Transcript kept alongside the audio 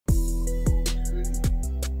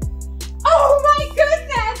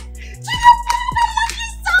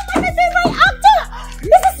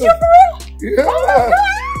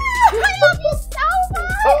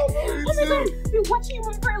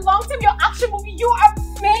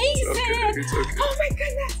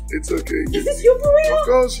It's okay. Is this you for real? Of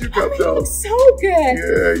course, you kept You out. look so good.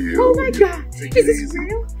 Yeah, you. Oh my God. Take Is it this easy.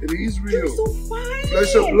 real? It is real. You're so fine.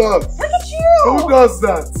 Flesh and blood. Look at you. Who does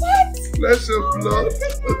that? What? Flesh and blood.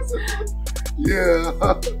 Yeah.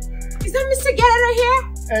 Is that Mr. Get Out of Here?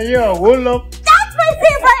 Hey, yo, hold up. That's my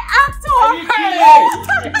favorite actor. Are you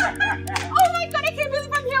Oh my God, I can't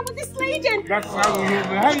believe I'm here with this legend. That's how you doing.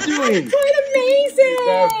 How you doing? I'm doing amazing.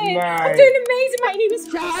 That's I'm nice. doing amazing. My name is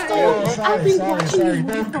Crystal. I've been watching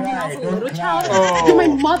you from when I was a little child. You're my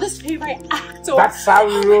mother's favorite actor. That's how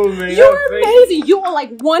we roll, man. You're amazing. You are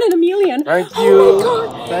like 1 in a million. Thank you. Oh my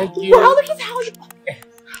God. Thank you. Wow, look at how you...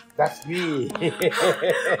 That's me.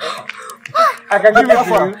 I can give it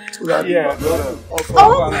to you. Yeah.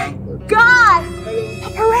 Oh my God.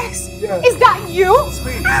 Babarextv, is that you?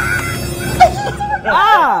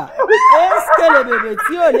 Ah! Is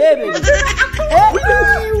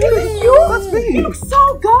it you? That's me. You look so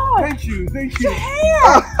good. Thank you. Thank you. Your hair.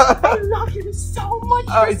 I love you so much.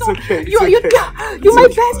 It's okay. You're my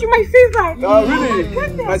best. You're my favorite. Really? Oh,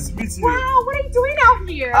 goodness. Nice to meet you. Wow, what are you doing out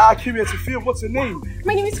here? I came here to film. What's your name?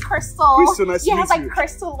 My name is Crystal. Crystal, nice to meet like you.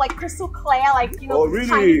 Crystal, like crystal clear, like Oh, really?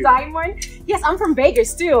 tiny diamond. Yes, I'm from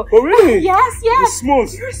Vegas too. Oh, really? Yes. You're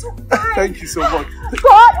smooth. You're so fine. Thank you so much.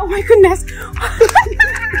 God, oh my goodness.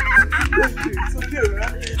 It's okay,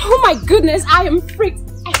 man. Oh my goodness, I am freaked.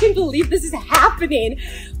 I can't believe this is happening.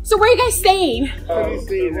 So where are you guys staying?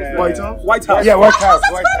 White House? White House. Yeah, White House.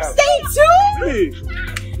 That's White where I'm House. staying too.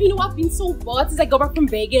 Really? You know, I've been so bored since I got back from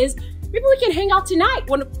Vegas. Maybe we can hang out tonight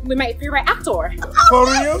with my favorite actor. For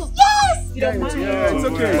real? Yes! You don't mind? Yeah, it's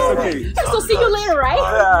okay. It's okay. So see you later, right?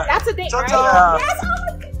 Yeah. That's a date, right? Ta-ta. Yes, oh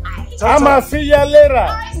my goodness. I'ma see you later.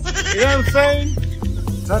 You know what I'm saying?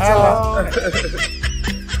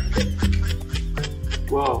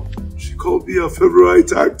 Wow. She called me her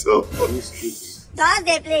favorite actor. Don't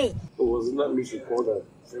they play? It was not me she called her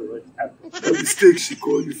favorite actor. A mistake, she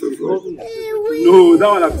called you favorite. No, that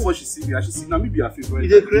one before she see me, I should see now me be her favorite.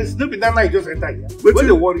 Is it crazy? No, be that night just enter here. What When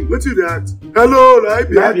you they worry, What you dey act? Hello, I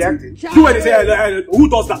be I be acting. acting. You when they say who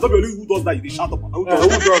does that? Don't be only who does that. You dey shout up. Who does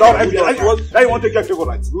that? That you want to get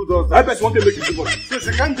favorite. Who does That that? person want to make you favorite. So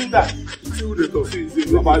she can't do that. See who they talk.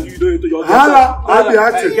 Papa, you don't your Hala, I be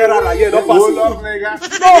acting. Get out of here, don't Hold pass up, nigga. it.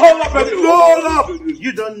 No, hold up, baby. No, hold up.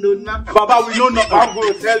 You don't know nothing. Baba, we know nothing. I'm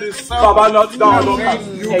going to tell you something. Baba, not down, don't cast.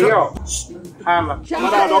 Hey, yo. Hala.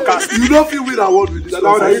 Baba, don't cast. You don't feel with award with this. That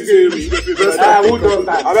one is Who does that? Who does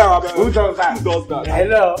that? Who does that?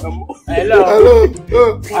 Hello. Hello.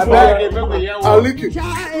 Hello. I beg you, I'll link you.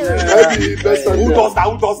 I be best actor. Who does that?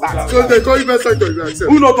 Who does that? So they call you best actor. You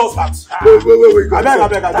accept. Who not does that? Wait. I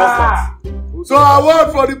beg, I does that. So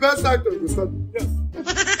award for the best actor. You start. Yes.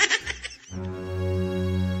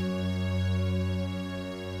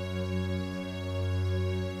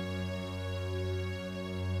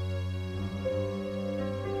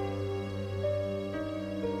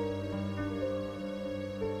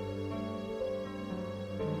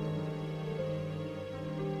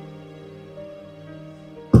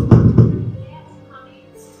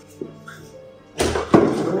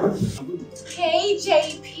 Hey,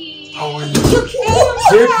 JP. How are you? You came.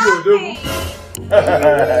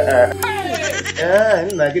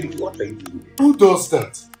 What are you doing? Who does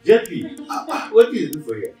that? JP, what do you do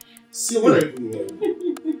for you? See, what are you doing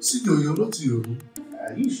here? Senior, you're not in your room.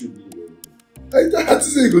 You should be in your room. I had to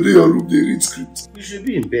say you go to your room, they read script. You should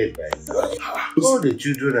be in bed by now. All the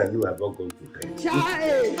children I know have not gone to bed.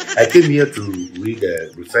 I came here to read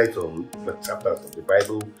recite some chapters of the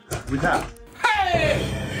Bible with her.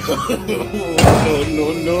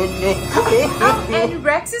 And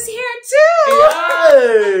Rex is here too.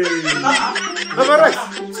 Hey!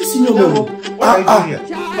 Babarextv, see senior man. What are you doing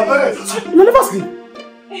here? Babarextv, you never sleep.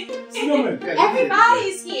 Everybody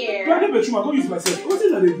is here. I need bedroom. I go use myself. What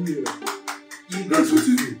is that they do here? That's what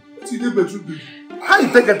you do. What you do bedroom baby? How you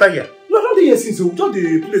take enter here? No, I don't dey here since. Just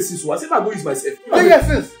the place since. I said I go use myself. You dey here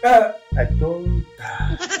since? I don't.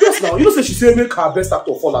 Yes, now you know say she say make her best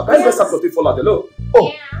actor fall out. That best actor take fall out. Hello.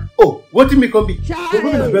 Oh, what did me come be? Don't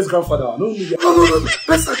be my best grandfather. I don't need No.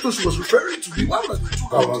 Best actor she was referring to me. Why was you talking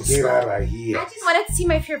Come about on, this? get out right here. I just wanted to see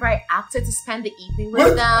my favorite actor to spend the evening with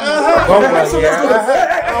What? them. Come on, yeah.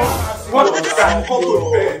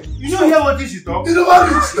 You know hear what this is talk? You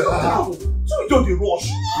never reached that. So you don't dey rush.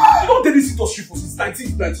 You don't take this industry for since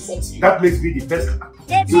 1990 something. That makes me the best actor.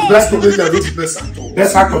 The best comedian, not the best actor.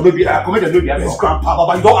 Best actor, maybe comedian, maybe Yes, grandpa,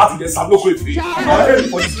 Baba, you don't ask me this. I'm not great. I'm ready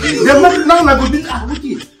for this. They're not now. I go this.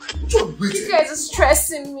 What You guys are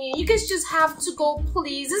stressing me. You guys just have to go,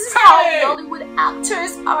 please. This is how Hollywood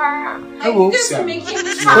actors are. Hello. You guys are making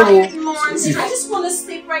me tired morning. I just want to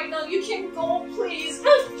sleep right now. You can go, please.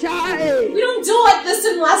 We don't do it this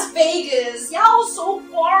this in Las Vegas. Y'all so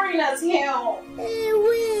boring as hell.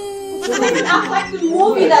 Don't even act like the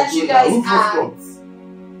movie that you guys act.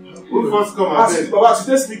 Who first come as you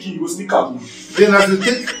dey sneaky, you go sneak out. Then as you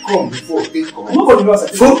take come before take come. Nobody knows.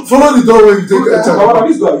 Follow the door when you take enter. Baba,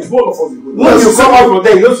 this guy is one of us. When you come out from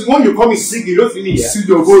there, when you come in sick, you don't finish. See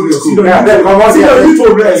your phone is cool. Yeah, then come out here.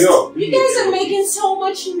 You guys are making so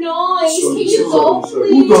much noise. Can you go, please?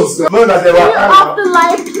 Who does that? No, that they Can were you off the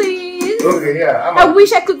light, please? Okay, yeah. I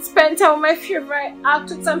wish I could spend time with my favorite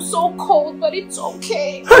actors. I'm so cold, but it's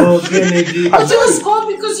okay. Okay, But it was cold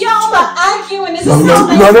because y'all are arguing. This is No, how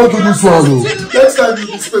I don't do this one. do. Next time you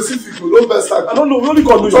be specific. No best actor. I don't know. We only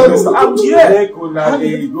call you best. I'm here. Go now. Can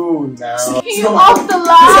you off the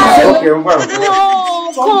light? Okay,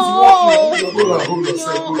 No, cold.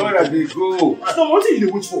 Go. No, what are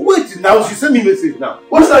you wait for? Wait now, she sent me message now.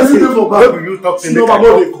 What are you doing for Where back? will you talk to No, me? I'm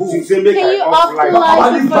not a cool. She said make Can I you off off the light.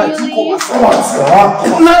 light before you leave?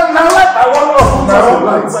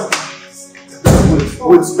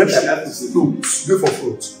 Wait, stay for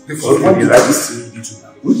front. Stay for front. Okay, like this.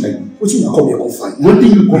 What you come here and find? What do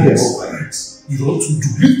you come here for? You want to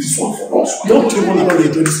do this one for us? Don't care what they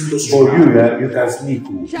enjoy this industry. For you, yeah, you can sneak.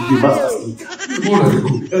 You be master sneak. More than they go.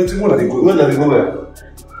 More than they go. When are they go?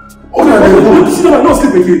 Oh, no, they go. See them, I don't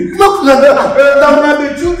sleep again. Look, now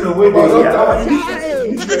the children where they are.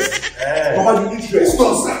 Baba, you need rest.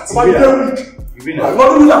 Stop that. Baba, you very weak. You I'm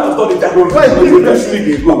not doing that after the job. Why do you just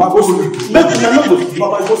sleep again? Baba, go sleep. Make me not go sleep.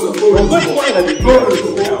 Baba, go sleep. Why are they go?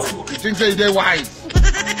 You think they wise?